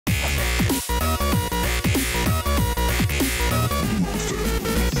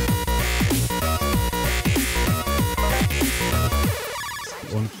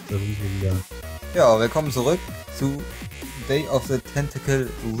wieder. Ja, willkommen zurück zu Day of the Tentacle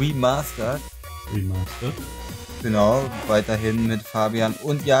Remastered. Genau, weiterhin mit Fabian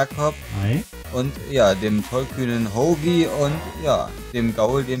und Jakob. Hi. Und ja, dem tollkühnen Hoagie und ja, dem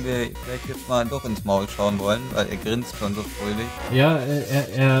Gaul, den wir vielleicht jetzt mal doch ins Maul schauen wollen, weil er grinst schon so fröhlich. Ja,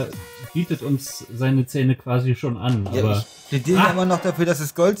 er bietet uns seine Zähne quasi schon an, Ja, aber... ich plädiere immer noch dafür, dass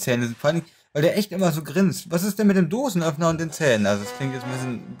es Goldzähne sind, vor allem, weil der echt immer so grinst. Was ist denn mit dem Dosenöffner und den Zähnen? Also es klingt jetzt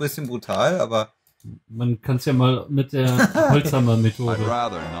ein bisschen brutal, aber... Man kann es ja mal mit der Holzhammer-Methode. I'd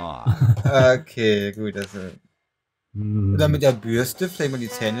rather not. Okay, gut, das oder mit der Bürste vielleicht mal die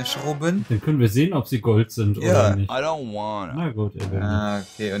Zähne schrubben. Dann können wir sehen, ob sie Gold sind Ja. oder nicht. I don't want Na it. gut, er will nicht.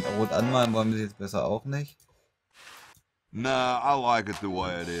 Okay, und rot anmalen wollen wir sie jetzt besser auch nicht. No, I like it the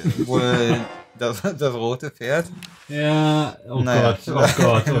way it is. Wohl das rote Pferd. Ja, oh Naja, Gott, oh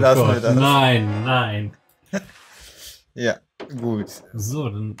Gott, oh lassen wir Gott. das. Nein, nein. Ja, gut. So,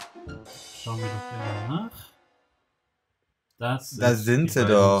 dann schauen wir doch gerne nach. Da sind die sie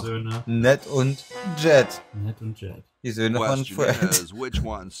beiden doch. Söhne, Ned und Jet. Ned und Jet. Die Söhne von Question Fred. is, which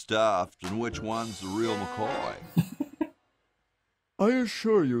one's stuffed and which one's the real McCoy? I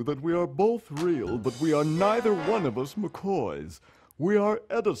assure you that we are both real, but we are neither one of us McCoys. We are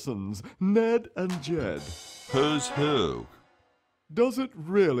Edisons, Ned and Jed. Who's who? Does it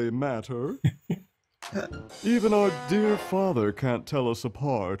really matter? Even our dear father can't tell us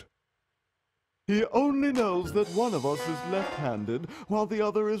apart. He only knows that one of us is left-handed while the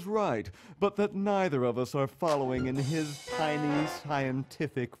other is right, but that neither of us are following in his tiny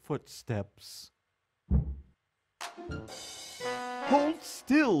scientific footsteps. Hold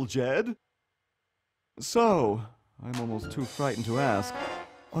still, Jed. So, I'm almost too frightened to ask,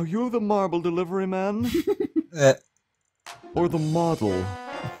 are you the marble delivery man? Or the model?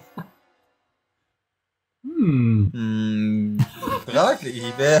 Fraglich,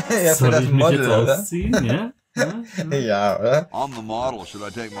 ich wäre ja für Soll das ich mich Model, jetzt oder? ausziehen, ja? Ja? Ja, oder? I'm the model. Should I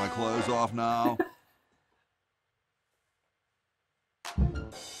take my clothes off now?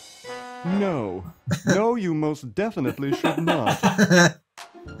 No. No, you most definitely should not.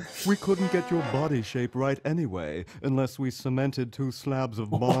 We couldn't get your body shape right anyway, unless we cemented two slabs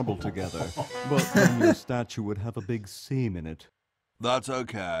of marble together. But then your statue would have a big seam in it. That's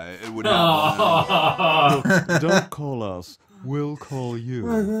okay. It would happen. Look, don't call us. We'll call you.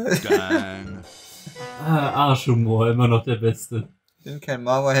 Dang. Arschhumor, immer noch der Beste. Ich bin kein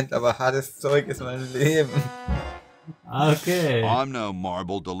Marmorhändler, aber hartes Zeug ist mein Leben. Okay. I'm no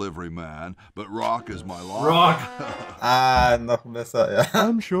marble delivery man, but rock is my life. Rock! Noch besser, ja.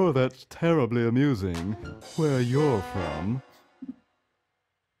 I'm sure that's terribly amusing. Where you're from.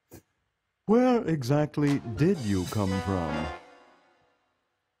 Where exactly did you come from?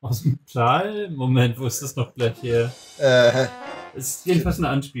 Aus dem Tal? Moment, wo ist das noch gleich her? Ist jedenfalls eine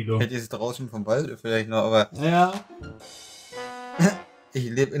Anspielung. Hätte ich es draußen vom Wald vielleicht noch, aber Ja. ich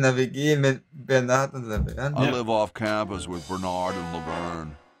lebe in einer WG mit Bernhard und Laverne. I live off campus with Bernard and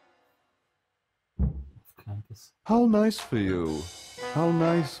Laverne. How nice for you. How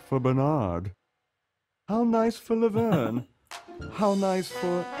nice for Bernard. How nice for Laverne. How nice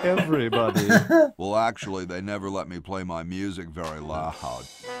for everybody. Well, actually, they never let me play my music very loud.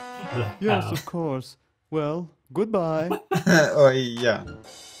 Yes, of course. Well, goodbye. Oh ja.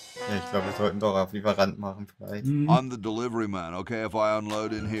 Ja, ich glaube, wir sollten doch auf Lieferant machen vielleicht. I'm the delivery man, okay, if I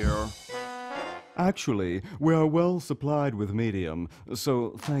unload in here? Actually, we are well supplied with medium,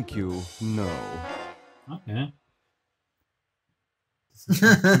 so thank you, no. Okay. This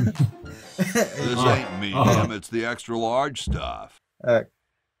ain't medium, it's the extra large stuff.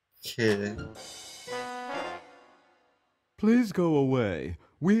 Okay. Please go away.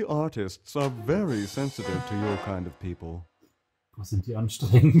 We artists are very sensitive to your kind of people. Was sind die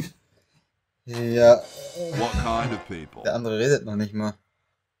anstrengend? Ja. What kind of people? Der andere redet noch nicht mal.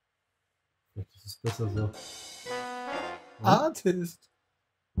 Vielleicht ist es besser so. Artist.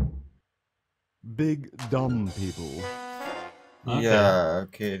 Big, dumb people. Okay. Ja,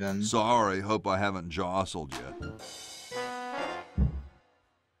 okay, dann. Sorry, hope I haven't jostled you.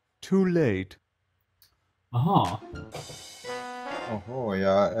 Too late. Aha. Oho,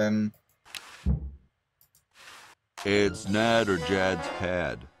 ja, It's Ned or Jed's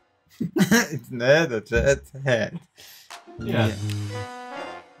head. It's Ned or Jed's head. Ja. Ja.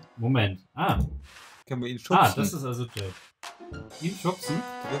 Moment. Können wir ihn schubsen? Das ist also Jet. Ihn schubsen?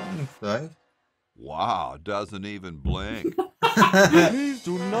 Drücken vielleicht? Wow, doesn't even blink. Please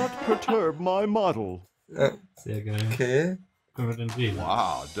do not perturb my model. Sehr geil. Okay. Können wir denn wählen?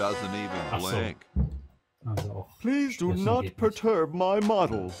 Wow, doesn't even Ach so. blink. Also auch. Please do Schwächen not geht nicht. perturb my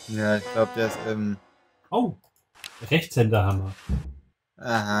model. Ja, ich glaube, der ist Oh! Rechtshänderhammer.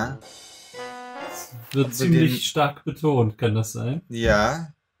 aha. Das wird ziemlich stark betont, kann das sein?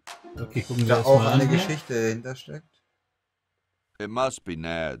 Ja. Okay, gucken wir Da das auch mal eine an. Geschichte hintersteckt. It must be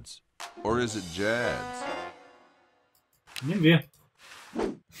Nads. Or is it Jads? Nehmen wir.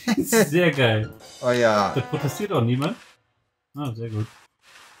 Sehr geil. Oh ja. Da protestiert auch niemand. Ah, sehr gut.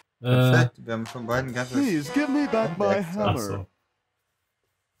 Perfekt. Wir haben von beiden ganz... Please give me back my Ach hammer. so.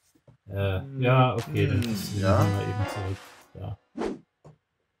 Ja, okay, dann ziehen wir Ja. mal eben zurück. Ja.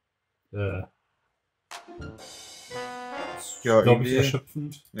 Ja, Glaube ich, irgendwie-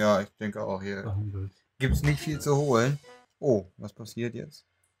 erschöpfend Ja, ich denke auch hier. behandelt. Gibt es nicht viel zu holen. Oh, was passiert jetzt?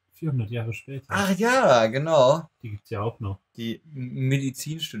 400 Jahre später. Ach ja, genau. Die gibt's ja auch noch. Die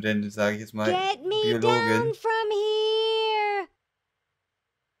Medizinstudentin, sage ich jetzt mal. Get me Biologin. down from here!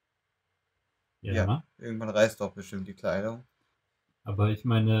 Ja. Irgendwann reißt doch bestimmt die Kleidung. Aber ich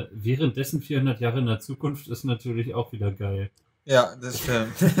meine, währenddessen 400 Jahre in der Zukunft ist natürlich auch wieder geil. Ja, das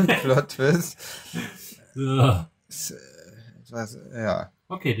stimmt. Plot-Twist. Ja. Ja.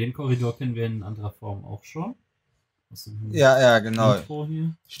 Okay, den Korridor kennen wir in anderer Form auch schon. Ja, genau. Intro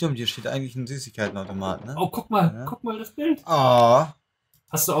hier. Stimmt, hier steht eigentlich ein Süßigkeitenautomat, ne? Oh, guck mal das Bild. Oh.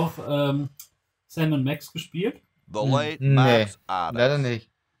 Hast du auch Sam & Max gespielt? The late Nee, Max leider Adams.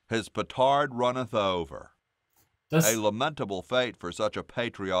 nicht. His petard runneth over. Das, A lamentable fate for such a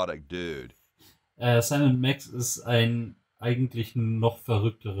patriotic dude. Sam & Max ist ein eigentlich noch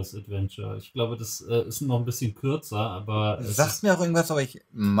verrückteres Adventure. Ich glaube, das ist noch ein bisschen kürzer, aber es Sagt ist mir auch irgendwas, aber ich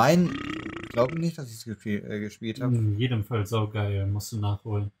glaube nicht, dass ich es gespielt habe. in jedem Fall saugeil. Musst du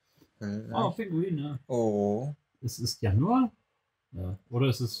nachholen. Oh, Pinguine. Oh. Es ist Januar? Ja. Oder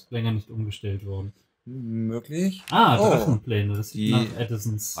ist es länger nicht umgestellt worden? Möglich. Ah, Oh. Drachenpläne. Das sieht Die- nach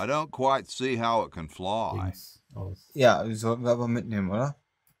Edisons I don't quite see how it can fly. Dings aus. Ja, die sollten wir aber mitnehmen, oder?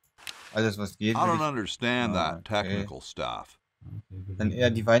 Alles, was geht. I will don't ich- understand that Okay. technical stuff. Okay, Dann eher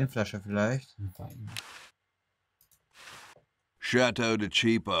die Weinflasche vielleicht. Wein. Chateau de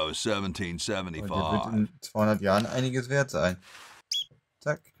Cheapo, Und der wird 1775. in 200 Jahren einiges wert sein.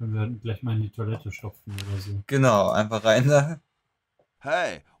 Zack. Können wir gleich mal in die Toilette stopfen oder so. Genau, einfach rein da.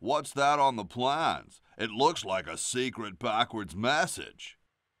 Hey, what's that on the plans? It looks like a secret backwards message.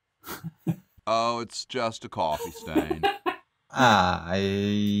 Oh, it's just a coffee stain. Ah,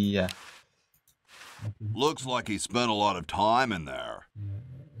 ja. Looks like he spent a lot of time in there.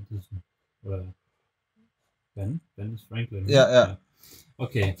 Edison. Oder Ben? Ben ist Franklin. ne? Ja.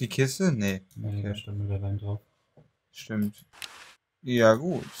 Okay. Die Kiste? Nee. Nee, da stand nur der Wein drauf. Stimmt. Ja,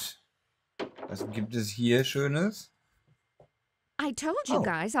 gut. Was gibt es hier Schönes? I told you Oh.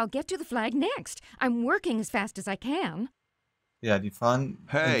 guys I'll get to the flag next. I'm working as fast as I can. Ja, die fahren.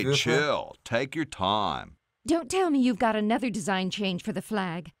 Hey, Entwürfe. chill. Take your time. Don't tell me you've got another design change for the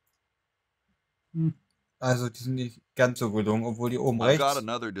flag. Also, die sind nicht ganz so gelungen, obwohl die oben I've got rechts.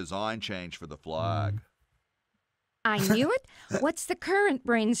 another design change for the flag. I knew it. What's the current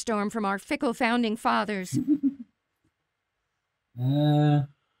brainstorm from our fickle founding fathers?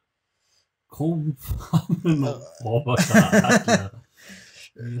 Chromfarbene Roboteradler.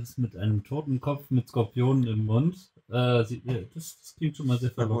 Das mit einem Totenkopf mit Skorpionen im Mund. Das klingt schon mal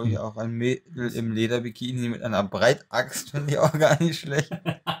sehr Obwohl verlockend. hier auch ein Mädel im Lederbikini mit einer Breitaxt finde ich auch gar nicht schlecht.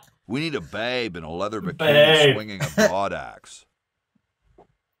 We need a babe in a leather bikini Babe. swinging a broadaxe.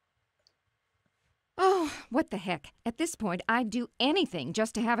 Oh, what the heck. At this point, I'd do anything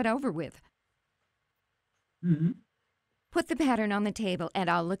just to have it over with. Mhm. Put the pattern on the table and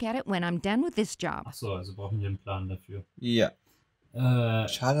I'll look at it when I'm done with this job. Achso, also brauchen wir einen Plan dafür. Ja. Äh,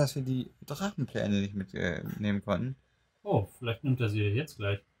 Schade, dass wir die Drachenpläne nicht mitnehmen konnten. oh, vielleicht nimmt er sie ja jetzt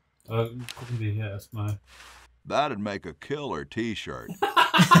gleich. Aber gucken wir hier erstmal. That'd make a killer t-shirt.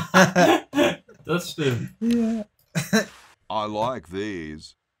 Das stimmt. Ja. I like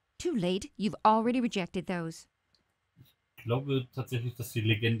these. Too late. You've already rejected those. Ich glaube tatsächlich, dass die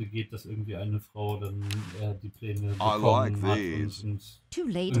Legende geht, dass irgendwie eine Frau dann die Pläne like bekommen hat these. und Too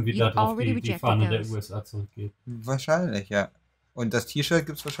late. irgendwie You've darauf already die rejected Fahne der those. USA zurückgeht. Wahrscheinlich, ja. Und das T-Shirt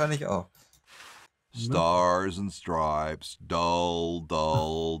gibt es wahrscheinlich auch. Stars and stripes. Dull,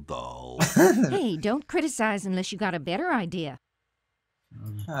 dull, dull. Hey, don't criticize unless you got a better idea.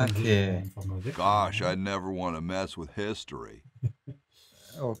 Können Okay. wir einfach mal weg. Gosh, I'd never want to mess with history.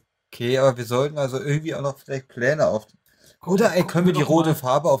 Okay, aber wir sollten also irgendwie auch noch vielleicht Pläne auf... Oder ey, können wir die rote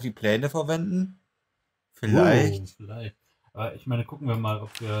Farbe auf die Pläne verwenden? Vielleicht. Vielleicht. Aber ich meine, gucken wir mal,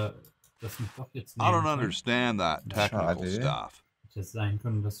 ob wir das nicht doch jetzt I nehmen don't können. understand that technical Schade. stuff. Hätte es sein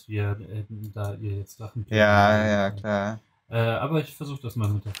können, dass wir da ihr jetzt Sachen tun. Ja, klar. Aber ich versuche das mal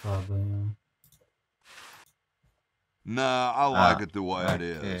mit der Farbe, ja. Nah, I like it the way it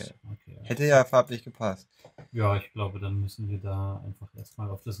is. Okay. Hätte ja farblich gepasst. Ja, ich glaube, dann müssen wir da einfach erstmal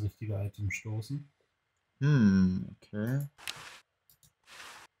auf das richtige Item stoßen. Okay.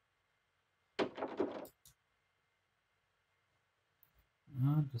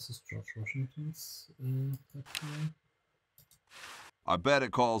 Ah, das ist George Washingtons Papier. I bet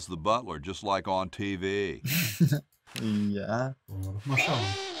it calls the butler just like on TV. Ja. Wollen wir doch mal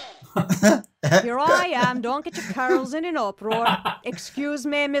schauen. Here I am, don't get your curls in an uproar. Excuse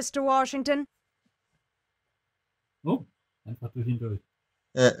me, Mr. Washington. Oh, einfach durch ihn durch.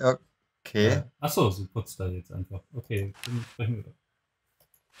 Okay. Achso, sie putzt da jetzt einfach. Okay, dann sprechen wir doch.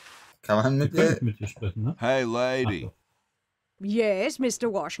 Kann man Wir mit können ihr... mit dir sprechen, ne? Hey, Ach lady. doch. Yes,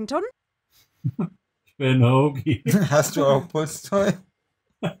 Mr. Washington? Ich bin Hoagie. Hast du auch Putzzeug?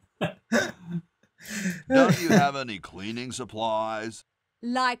 Don't you have any cleaning supplies?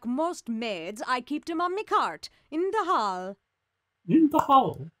 Like most maids, I keep them on me cart, in the hall. In the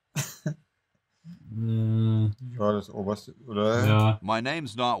hall. Ja, das oberste, oder? Ja, My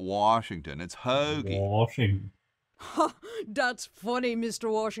name's not Washington, it's Hoagie. Washington. That's funny, Mr.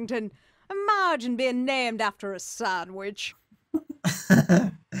 Washington. Imagine being named after a sandwich.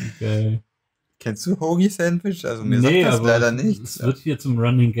 Okay. Kennst du Hoagie Sandwich? Also mir Nee, sagt das aber leider nichts. es wird hier zum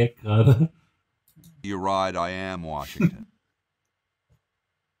Running Gag gerade. You're right, I am Washington.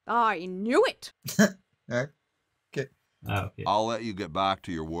 I knew it. Ja, Ah, okay. I'll let you get back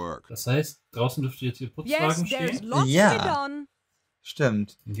to your work. Das heißt, draußen dürfte jetzt hier Putzwagen Yes, there's stehen. lots Ja. to be done.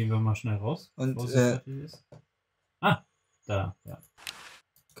 stimmt. Dann gehen wir mal schnell raus. Und, bevor sie fertig ist. Ah, da, ja.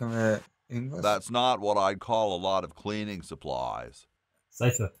 Können wir irgendwas? That's not what I'd call a lot of cleaning supplies.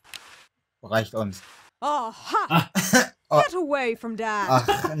 Seife. Reicht uns. Oh, ha! Ah. Get away from that. Ach,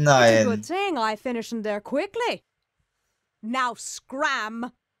 It's a good nein. thing I finished in there quickly. Now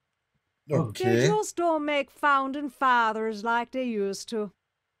scram. They Okay. just don't make founding fathers like they used to.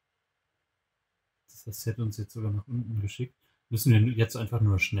 Das hätte uns jetzt sogar nach unten geschickt. Müssen wir jetzt einfach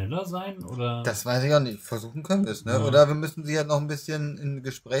nur schneller sein? Oder? Das weiß ich auch nicht. Versuchen können wir es, ne? Ja. Oder wir müssen sie halt noch ein bisschen in ein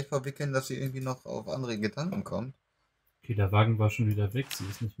Gespräch verwickeln, dass sie irgendwie noch auf andere Gedanken kommt. Okay, der Wagen war schon wieder weg. Sie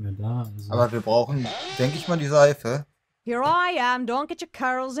ist nicht mehr da. Also Aber wir brauchen, denke ich mal, die Seife. Here I am, don't get your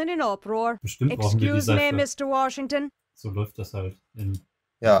curls in an uproar. bestimmt brauchen wir die Excuse me, Seife. Mr. Washington. So läuft das halt in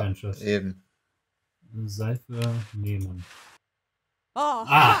Ja, Adventures. eben. Seife nehmen. Oh,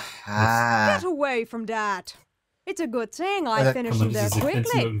 Ah! Ah. get away from that. It's a good thing I Kann finished Kann man in diese there Sequenzen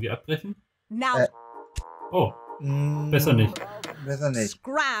quickly. irgendwie abbrechen? Now Oh, Mm, besser nicht. Besser nicht.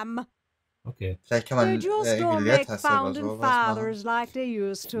 scram. Okay. Vielleicht kann They man just irgendwie don't make Leertaste oder founding sowas machen. fathers like they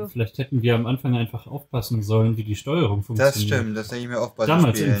used to. Vielleicht hätten wir am Anfang einfach aufpassen sollen, wie die Steuerung funktioniert. Das stimmt, das denke ich mir auch bei den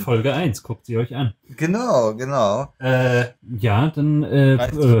Damals in Spielen. Folge 1, guckt sie euch an. Genau, genau. Ja, dann,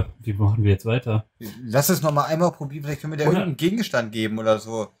 Reicht's? wie machen wir jetzt weiter? Lass es nochmal einmal probieren, vielleicht können wir dir Oder- irgendeinen Gegenstand geben oder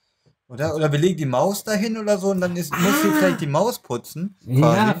so. Oder wir legen die Maus dahin oder so und dann muss sie vielleicht die Maus putzen. Ja,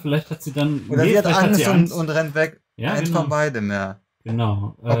 Quasi. vielleicht hat sie dann. Oder sie hat vielleicht Angst, sie Angst. und rennt weg. Ja, Eins genau. von beidem, ja.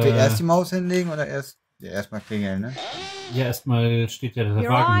 Genau. Okay, erst die Maus hinlegen oder erstmal klingeln, ne? Ja, erstmal steht ja der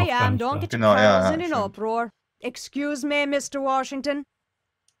Here Wagen noch I gar am, nicht don't da. get your Genau, ja, curls ja, in an stimmt. uproar. Excuse me, Mr. Washington.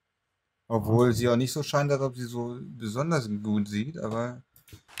 Obwohl sie auch nicht so scheint, als ob sie so besonders gut sieht, aber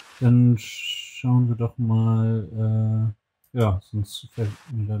Dann schauen wir doch mal. Ja, sonst fällt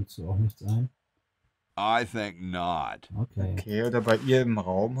mir dazu auch nichts ein. I think not. Okay. okay, oder bei ihr im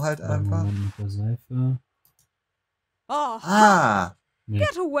Raum halt Einen einfach. Moment mit der Seife. Oh, Ah, Nee.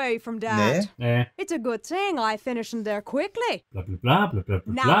 get away from that. nee. Nee. It's a good thing I finished in there quickly. Bla bla bla bla bla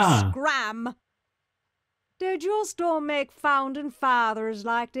bla Now bla. scram. They just don't make founding fathers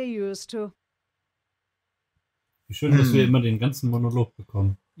like they used to. Wie schön, dass wir immer den ganzen Monolog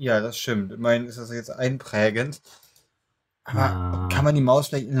bekommen. Ja, das stimmt. Ich meine, ist das jetzt einprägend. Aber Ah. kann man die Maus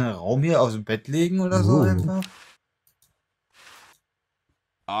vielleicht in den Raum hier aus dem Bett legen oder so einfach?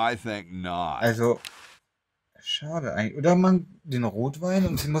 I think not. Also, schade eigentlich. Oder man den Rotwein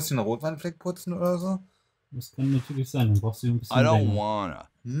und sie muss den Rotweinfleck putzen oder so? Das kann natürlich sein. Dann brauchst du ein bisschen I don't länger. wanna.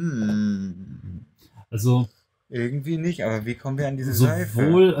 Also Irgendwie nicht, aber wie kommen wir an diese Seife?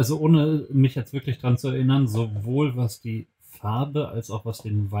 sowohl, also ohne mich jetzt wirklich dran zu erinnern, sowohl was die Farbe als auch was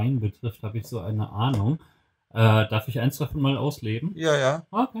den Wein betrifft, habe ich so eine Ahnung. Darf ich eins davon mal ausleben? Ja, ja.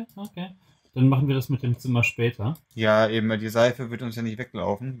 Okay. Dann machen wir das mit dem Zimmer später. Ja, eben, die Seife wird uns ja nicht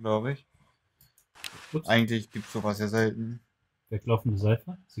weglaufen, glaube ich. Ups, Eigentlich gibt es sowas ja selten. weglaufende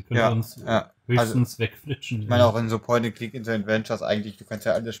Seife. Sie können Ja, uns ja. höchstens wegflitschen. Ich meine auch in so Point-and-Click-Adventures eigentlich, du kannst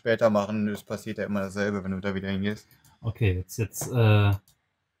ja alles später machen, es passiert ja immer dasselbe, wenn du da wieder hingehst. Okay, jetzt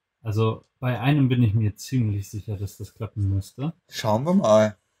also bei einem bin ich mir ziemlich sicher, dass das klappen müsste. Schauen wir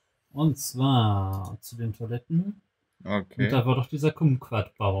mal. Und zwar zu den Toiletten. Und Okay. da war doch dieser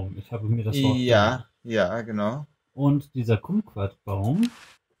Kumquatbaum. Ich habe mir das Wort Ja, ja, genau. Und dieser Kumquatbaum,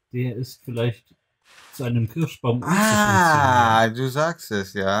 der ist vielleicht zu einem Kirschbaum Ah, du sagst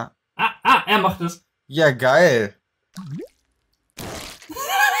es, ja. Er macht es. Ja, geil.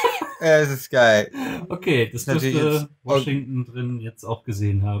 Es ist geil. Okay, das Natürlich dürfte jetzt- Washington drin jetzt auch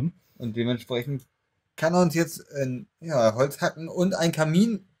gesehen haben. Und dementsprechend kann er uns jetzt Holz hacken und einen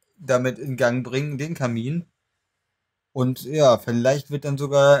Kamin damit in Gang bringen, den Kamin. Und ja, vielleicht wird dann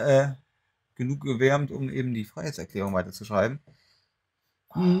sogar genug gewärmt, um eben die Freiheitserklärung weiterzuschreiben.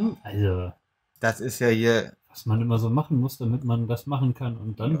 Also, Das ist ja hier was man immer so machen muss, damit man das machen kann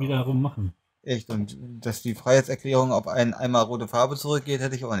und dann wiederum machen. echt. Und dass die Freiheitserklärung auf einen einmal rote Farbe zurückgeht,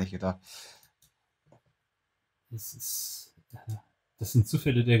 hätte ich auch nicht gedacht. Das sind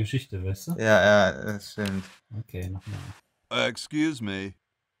Zufälle der Geschichte, weißt du? Ja, das stimmt. Okay, nochmal. Excuse me.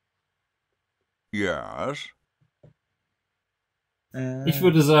 Yes? Ich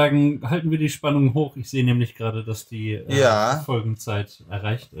würde sagen, halten wir die Spannung hoch. Ich sehe nämlich gerade, dass die Ja. Folgenzeit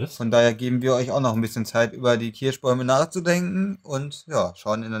erreicht ist. Von daher geben wir euch auch noch ein bisschen Zeit, über die Kirschbäume nachzudenken und ja,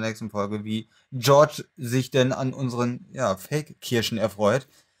 schauen in der nächsten Folge, wie George sich denn an unseren Fake-Kirschen erfreut.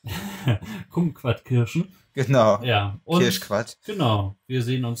 Kumquat-Kirschen. Genau. Ja. Und Kirschquat. genau. Wir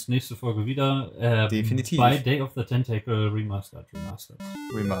sehen uns nächste Folge wieder. Definitiv. Bei Day of the Tentacle Remastered.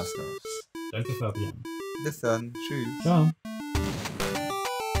 Remasters. Danke, Fabian. Bis dann. Tschüss. Ciao.